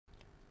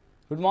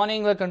Good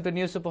morning, welcome to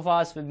News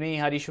Superfast with me,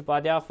 Harish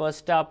Upadhyay.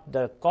 First up,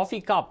 the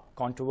coffee cup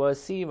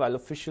controversy. While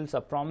officials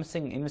are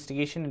promising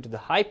investigation into the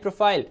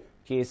high-profile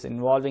case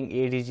involving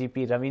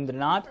ADGP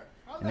Ravindranath,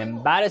 an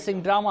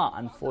embarrassing drama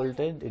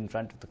unfolded in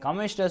front of the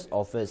Commissioner's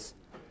office.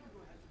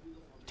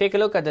 Take a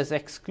look at this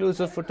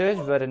exclusive footage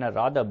where, in a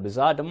rather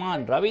bizarre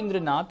demand,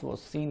 Ravindranath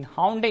was seen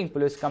hounding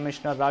Police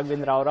Commissioner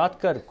Raghavendra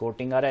Auratkar,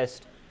 courting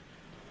arrest.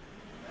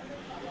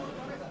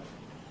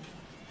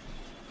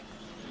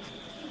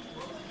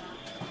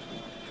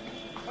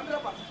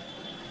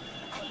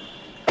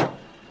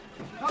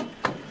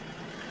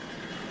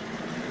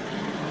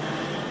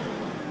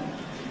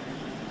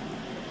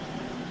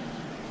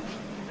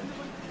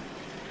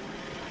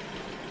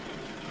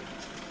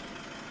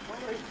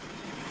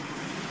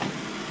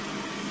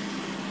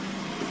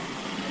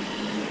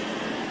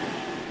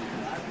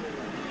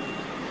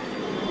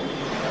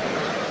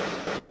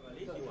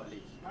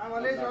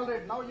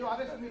 Now you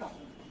arrest me now.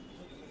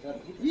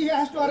 He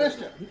has to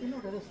arrest.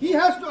 He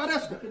has to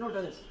arrest. He cannot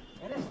arrest.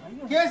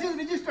 Case is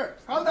registered.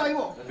 Call the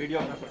IO.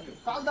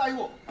 Call the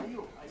IO.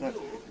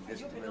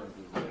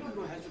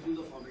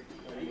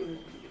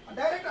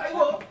 Direct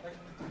IO.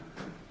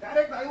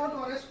 Direct IO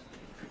to arrest.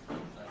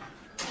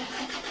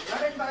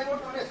 Direct IO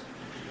to arrest.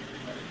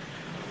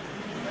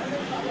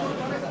 Direct IO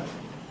to arrest.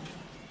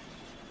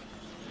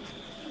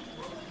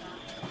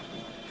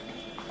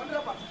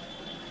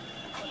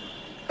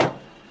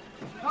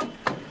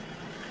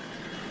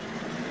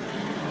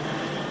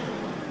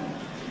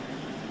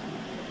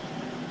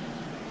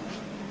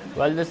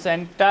 Well, this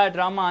entire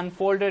drama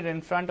unfolded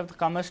in front of the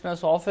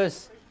Commissioner's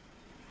office,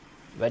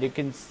 where you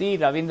can see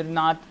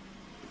Ravindranath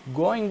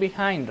going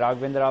behind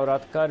Raghavendra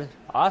Auratkar,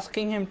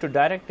 asking him to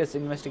direct his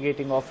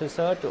investigating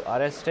officer to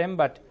arrest him,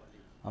 but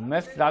a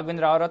miffed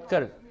Raghavendra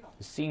Auratkar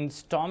is seen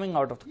storming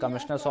out of the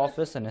Commissioner's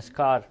office in his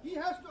car.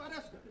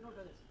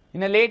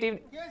 In a late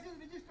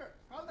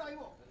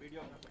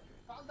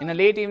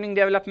evening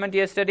development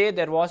yesterday,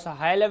 there was a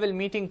high-level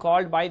meeting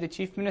called by the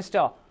Chief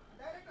Minister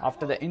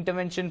after the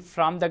intervention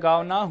from the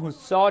Governor, who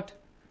sought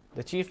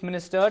the Chief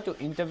Minister to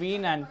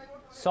intervene and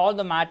solve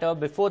the matter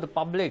before the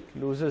public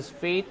loses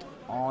faith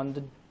on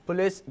the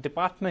police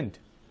department.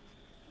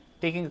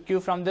 Taking a cue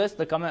from this,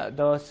 the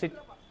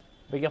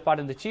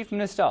Chief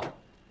Minister,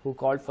 who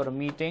called for a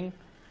meeting,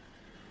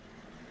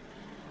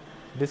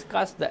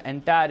 discussed the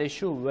entire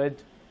issue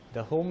with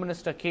the Home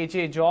Minister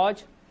K.J.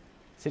 George,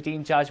 City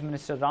in Charge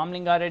Minister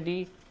Ramlinga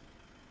Reddy,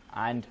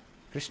 and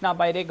Krishna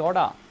Baire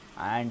Gowda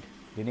and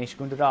Dinesh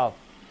Gundurao.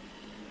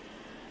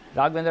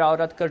 Raghavendra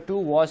Auratkar too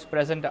was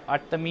present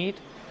at the meet.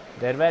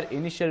 There were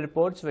initial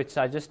reports which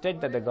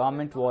suggested that the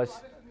government was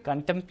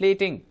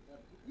contemplating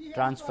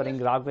transferring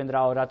Raghavendra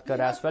Auratkar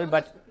as well,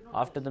 but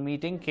after the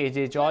meeting,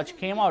 K.J. George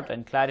came out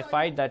and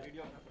clarified that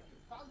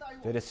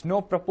there is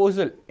no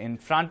proposal in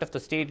front of the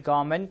state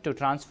government to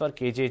transfer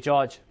K.J.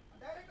 George.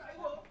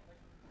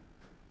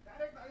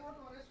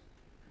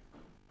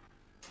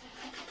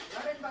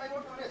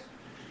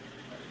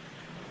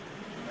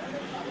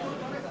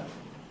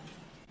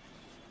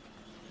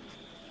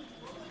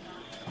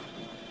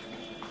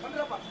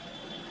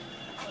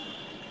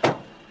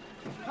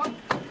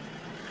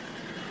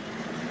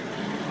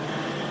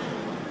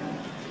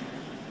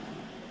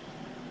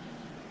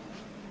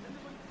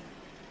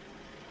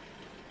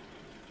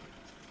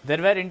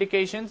 There were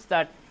indications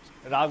that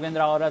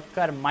Raghavendra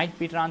Auratkar might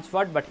be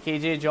transferred, but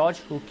K.J. George,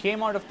 who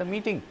came out of the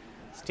meeting,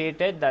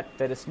 stated that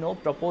there is no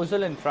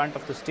proposal in front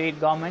of the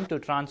state government to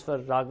transfer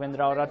Raghavendra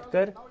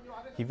Auratkar.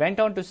 He went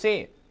on to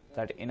say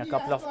that in a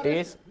couple of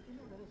days,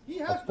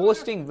 a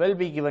posting will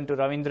be given to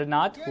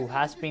Ravindranath, who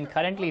has been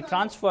currently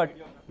transferred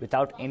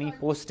without any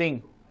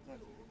posting.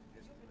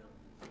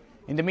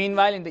 In the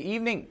meanwhile, in the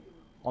evening,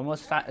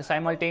 almost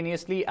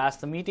simultaneously as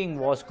the meeting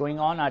was going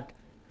on at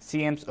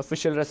CM's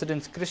official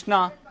residence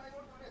Krishna,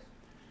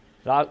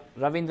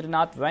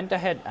 Ravindranath went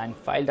ahead and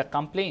filed a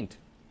complaint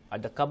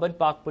at the Kabad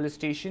Park police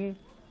station,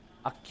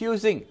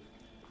 accusing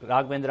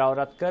Raghavendra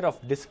Auratkar of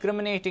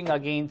discriminating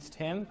against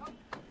him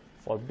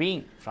for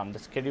being from the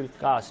scheduled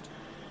caste.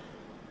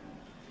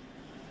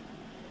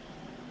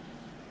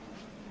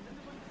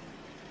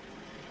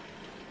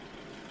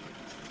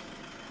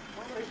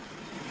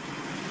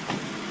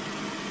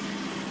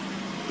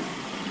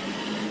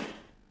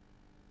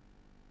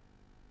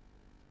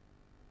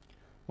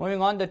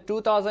 Moving on, the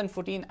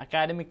 2014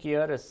 academic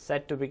year is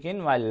set to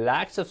begin, while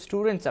lakhs of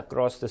students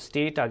across the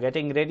state are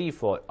getting ready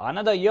for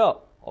another year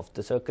of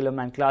the Circular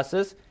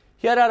classes.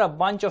 Here are a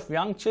bunch of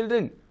young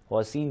children who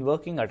are seen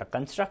working at a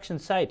construction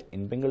site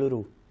in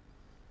Bengaluru.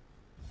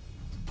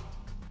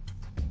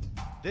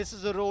 This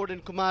is a road in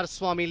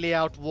Kumaraswamy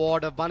layout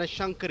ward of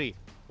Banashankari,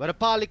 where a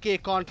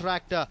Palike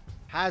contractor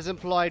has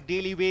employed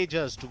daily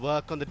wagers to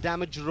work on the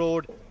damaged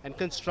road and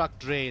construct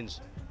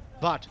drains.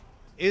 But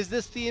is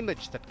this the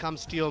image that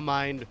comes to your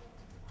mind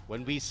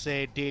when we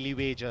say daily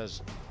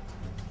wagers?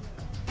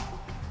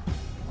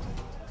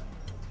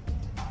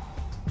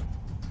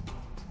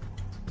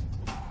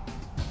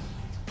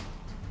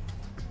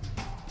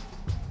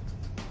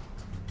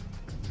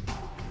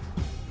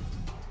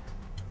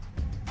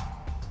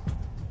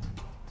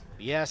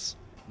 Yes,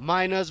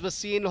 minors were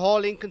seen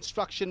hauling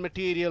construction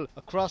material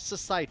across the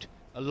site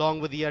along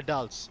with the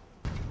adults.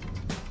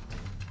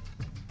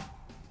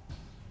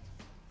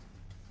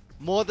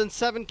 More than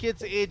 7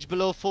 kids aged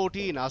below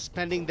 14 are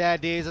spending their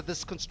days at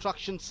this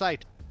construction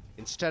site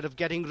instead of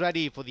getting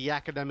ready for the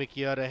academic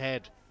year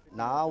ahead.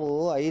 ನಾವು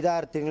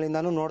 5-6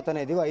 ತಿಂಗಳಿಂದನೂ ನೋಡ್ತಾನೆ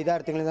ಇದೀವಿ,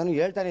 5-6 ತಿಂಗಳಿಂದನೂ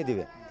ಹೇಳ್ತಾನೆ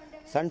ಇದೀವಿ,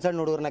 ಸಣ್ಣ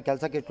ಹುಡುಗರನ್ನ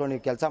ಕೆಲಸಕ್ಕೆ ಇಟ್ಕೊಂಡು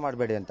ನೀವು ಕೆಲಸ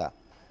ಮಾಡಬೇಡಿ ಅಂತ.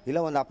 ಇಲ್ಲ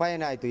ಒಂದು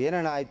ಅಪಾಯನೇ ಆಯಿತು,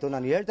 ಏನೇನ ಆಯಿತು,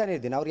 ನಾನು ಹೇಳ್ತಾನೆ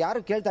ಇದ್ದೀನಿ, ಅವ್ರು ಯಾರು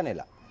ಕೇಳ್ತಾನೆ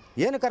ಇಲ್ಲ.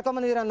 ಏನು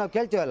ಕರ್ಕೊಂಬಂದಿದ್ದೀರ ನಾವು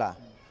ಕೇಳ್ತೀವಲ್ಲ,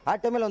 ಆ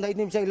ಟೈಮಲ್ಲಿ ಒಂದು 5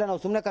 ನಿಮಿಷ ಇಲ್ಲ ನಾವು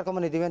ಸುಮ್ಮನೆ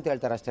ಕರ್ಕೊಂಬಂದಿದ್ದೀವಿ ಅಂತ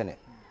ಹೇಳ್ತಾರೆ ಅಷ್ಟೇ.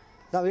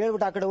 ನಾವು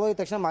ಹೇಳ್ಬಿಟ್ಟು ಆ ಕಡೆ ಹೋಗಿದ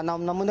ತಕ್ಷಣ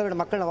ನಮ್ಮ ಮುಂದಗಡೆ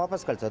ಮಕ್ಕಳನ್ನ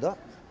ವಾಪಸ್ ಕಳಿಸೋದು,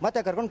 ಮತ್ತೆ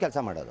ಕರ್ಕೊಂಡು ಕೆಲಸ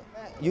ಮಾಡೋದು.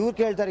 ಇವ್ರು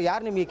ಕೇಳ್ತಾರೆ,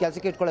 ಯಾರು ನಿಮಗೆ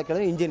ಕೆಲಸಕ್ಕೆ ಇಟ್ಕೊಳ್ಳೋಕೆ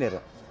ಕೇಳಿದ್ರೆ ಇಂಜಿನಿಯರ್,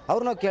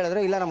 ಅವ್ರನ್ನ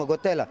ಕೇಳಿದ್ರೆ ಇಲ್ಲ ನಮಗೆ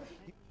ಗೊತ್ತೇ ಇಲ್ಲ.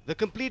 The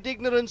complete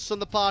ignorance on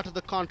the part of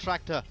the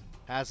contractor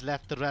has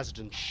left the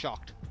residents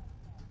shocked.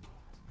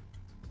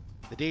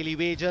 The daily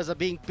wages are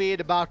being paid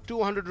about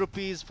 200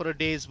 rupees for a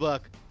day's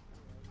work.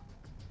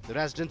 The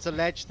residents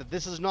allege that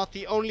this is not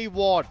the only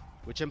ward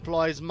which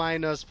employs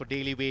minors for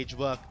daily wage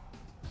work.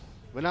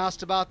 When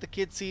asked about the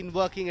kids seen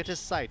working at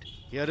his site,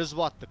 here is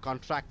what the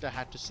contractor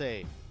had to say.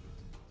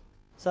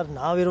 Sir,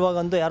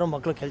 ನಾವಿರುವಾಗಂತೂ ಯಾರು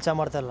ಮಕ್ಕಳು ಕೆಲಸ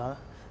ಮಾಡ್ತಾ ಇಲ್ಲ.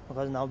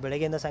 Because ನಾವು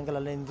ಬೆಳಗ್ಗೆಯಿಂದ ಸಾಯಂಕಾಲ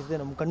ಅಲ್ಲೇ ನಿಂತಿರ್ತೀವಿ,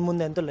 ನಮ್ಮ ಕಣ್ಣು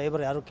ಮುಂದೆ ಅಂತೂ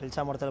ಲೇಬರ್ ಯಾರು ಕೆಲಸ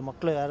ಮಾಡ್ತಾ ಇಲ್ಲ,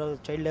 ಮಕ್ಕಳು ಯಾರು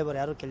ಚೈಲ್ಡ್ ಲೇಬರ್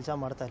ಯಾರು ಕೆಲಸ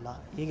ಮಾಡ್ತಾ ಇಲ್ಲ.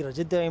 ಈಗ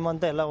ರಜೆ ಟೈಮ್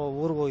ಅಂತ ಎಲ್ಲ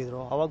ಊರಿಗೆ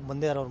ಹೋಗಿದ್ರು, ಅವಾಗ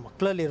ಬಂದಿದ್ದಾರೆ. ಅವ್ರ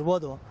ಮಕ್ಕಳಲ್ಲಿ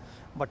ಇರ್ಬೋದು,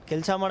 ಬಟ್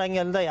ಕೆಲಸ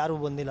ಮಾಡೋಂಗೆ ಅಲ್ದ ಯಾರೂ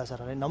ಬಂದಿಲ್ಲ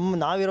ಸರ್.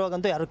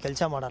 ನಾವಿರುವಾಗಂತೂ ಯಾರು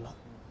ಕೆಲಸ ಮಾಡಲ್ಲ.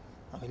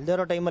 ನಾವು ಇಲ್ಲದೇ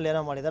ಇರೋ ಟೈಮಲ್ಲಿ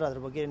ಏನೋ ಮಾಡಿದ್ದಾರೆ, ಅದ್ರ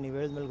ಬಗ್ಗೆ ನೀವು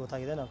ಹೇಳಿದ್ಮೇಲೆ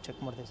ಗೊತ್ತಾಗಿದೆ, ನಾವು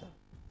ಚೆಕ್ ಮಾಡ್ತೀವಿ sir.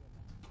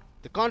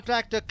 The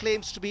contractor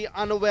claims to be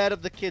unaware of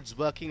the kids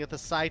working at the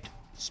site,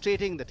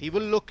 stating that he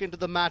will look into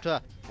the matter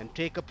and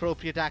take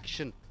appropriate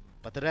action.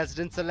 But the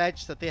residents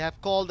allege that they have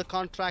called the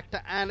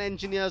contractor and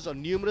engineers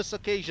on numerous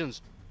occasions,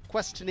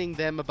 questioning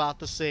them about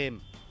the same.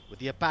 With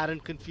the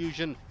apparent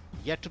confusion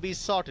yet to be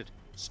sorted,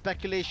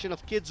 speculation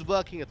of kids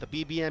working at the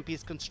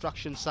BBMP's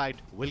construction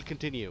site will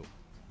continue.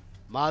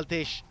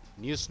 Maltesh,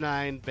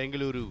 News9,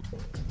 Bengaluru.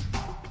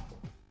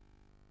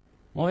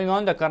 Moving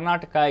on, the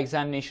Karnataka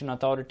Examination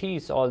Authority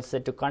is all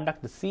set to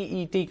conduct the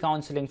CET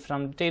counselling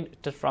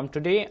from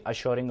today,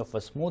 assuring of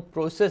a smooth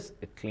process.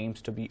 It claims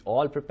to be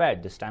all prepared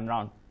this time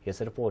round. Here's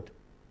a report.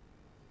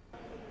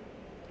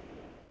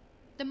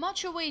 The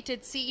much-awaited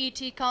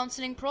CET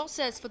counselling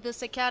process for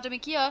this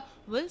academic year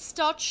will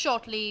start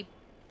shortly.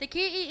 The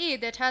KEA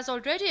that has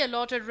already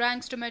allotted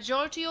ranks to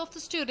majority of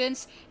the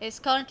students is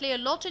currently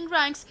allotting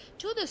ranks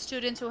to the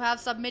students who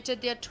have submitted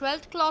their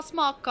 12th class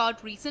mark card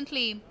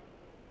recently.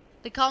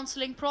 The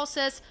counselling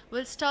process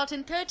will start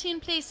in 13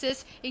 places,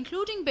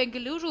 including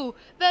Bengaluru,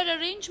 where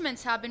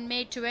arrangements have been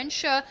made to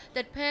ensure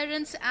that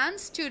parents and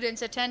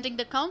students attending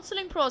the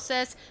counselling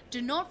process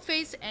do not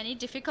face any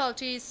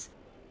difficulties.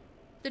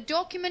 The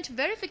document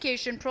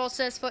verification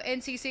process for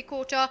NCC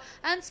quota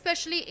and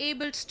specially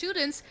abled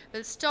students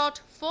will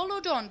start,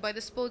 followed on by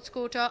the sports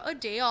quota a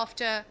day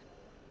after.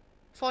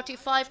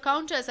 45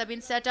 counters have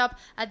been set up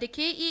at the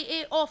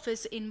KEA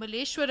office in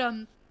Malleshwaram.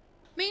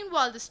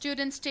 Meanwhile, the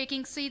students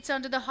taking seats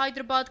under the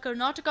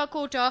Hyderabad-Karnataka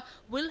quota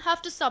will have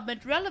to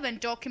submit relevant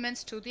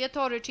documents to the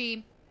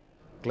authority.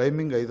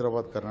 Claiming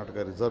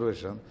Hyderabad-Karnataka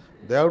reservation,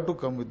 they have to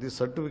come with the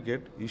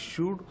certificate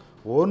issued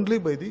only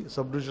by the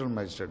sub-divisional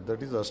magistrate,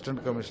 that is assistant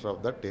commissioner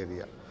of that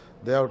area.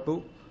 They have to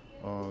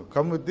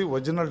come with the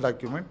original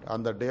document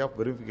on the day of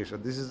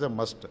verification. This is a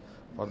must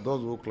for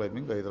those who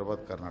claiming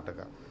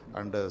Hyderabad-Karnataka.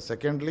 And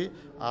secondly,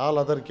 all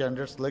other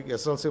candidates like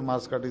SLC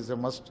marks card is a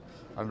must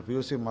and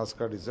PUC marks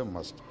card is a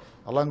must.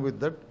 Along with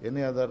that,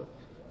 any other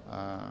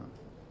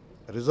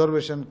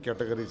reservation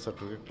category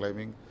certificate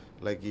claiming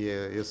like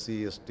SC,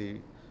 ST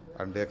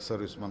and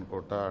ex-serviceman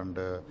quota and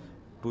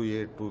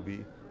 2A,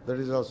 2B, that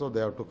is also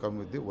they have to come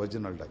with the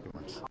original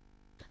documents.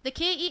 The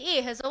KEA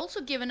has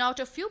also given out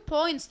a few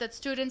points that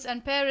students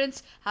and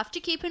parents have to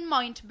keep in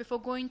mind before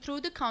going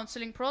through the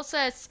counselling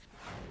process.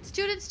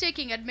 Students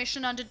taking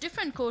admission under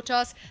different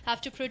quotas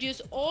have to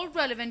produce all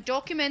relevant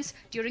documents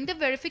during the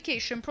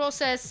verification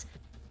process.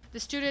 The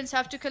students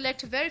have to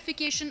collect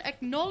verification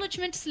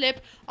acknowledgement slip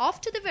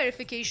after the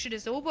verification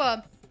is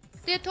over.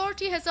 The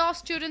authority has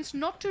asked students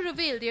not to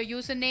reveal their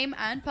username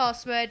and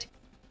password.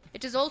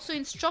 It has also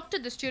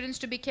instructed the students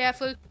to be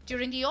careful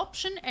during the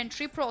option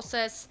entry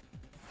process.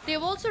 They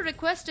have also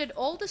requested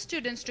all the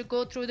students to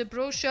go through the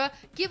brochure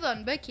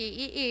given by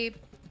KEA.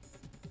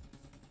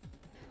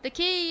 The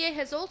KEA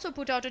has also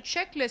put out a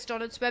checklist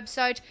on its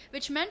website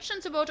which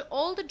mentions about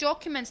all the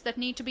documents that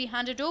need to be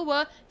handed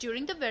over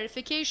during the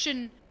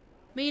verification.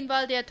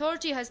 Meanwhile, the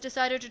authority has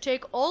decided to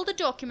take all the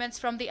documents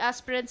from the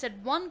aspirants at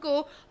one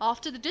go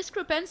after the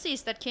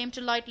discrepancies that came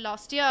to light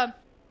last year.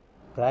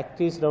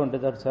 Practice round,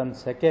 that's on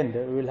second,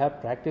 we will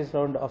have practice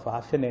round of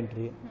option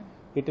entry.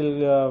 It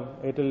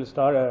will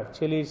start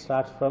actually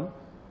starts from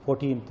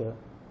 14th,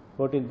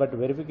 but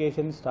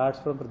verification starts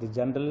from the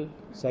general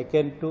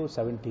 2nd to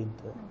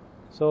 17th.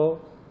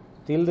 So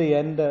till the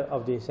end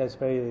of the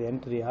SSY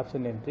entry,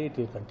 option entry, it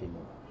will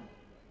continue.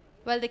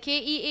 Well, the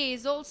KEA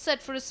is all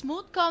set for a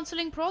smooth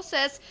counselling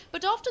process,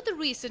 but after the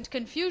recent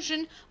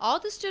confusion, are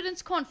the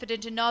students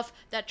confident enough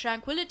that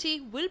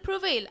tranquility will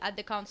prevail at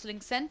the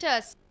counselling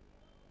centres?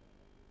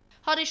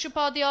 Harish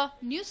Upadhyaya,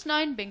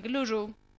 News9, Bengaluru.